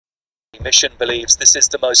mission believes this is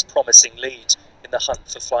the most promising lead in the hunt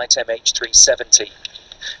for flight MH370.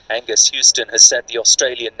 Angus Houston has said the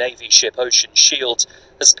Australian Navy ship Ocean Shield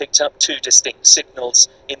has picked up 2 distinct signals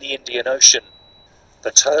in the Indian Ocean.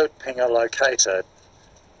 The towed pinger locator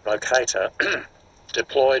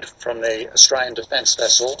deployed from the Australian defence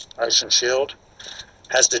vessel Ocean Shield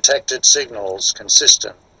has detected signals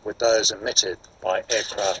consistent with those emitted by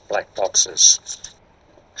aircraft black boxes.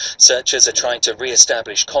 Searchers are trying to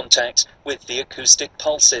re-establish contact with the acoustic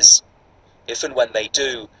pulses. If and when they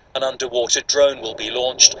do, an underwater drone will be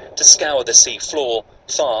launched to scour the sea floor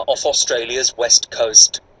far off Australia's west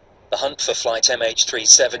coast. The hunt for flight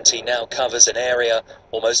MH370 now covers an area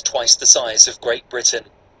almost twice the size of Great Britain.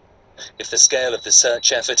 If the scale of the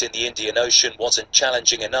search effort in the Indian Ocean wasn't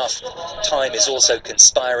challenging enough, time is also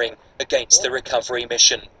conspiring against the recovery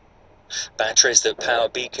mission. Batteries that power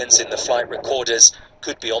beacons in the flight recorders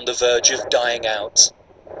could be on the verge of dying out.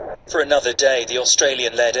 For another day, the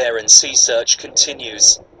Australian-led air and sea search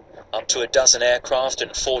continues. Up to a dozen aircraft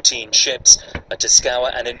and 14 ships are to scour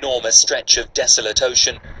an enormous stretch of desolate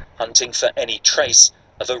ocean, hunting for any trace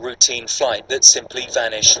of a routine flight that simply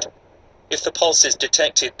vanished. If the pulses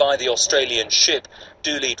detected by the Australian ship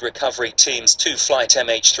do lead recovery teams to flight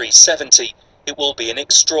MH370, it will be an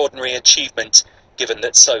extraordinary achievement, given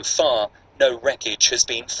that so far no wreckage has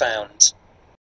been found.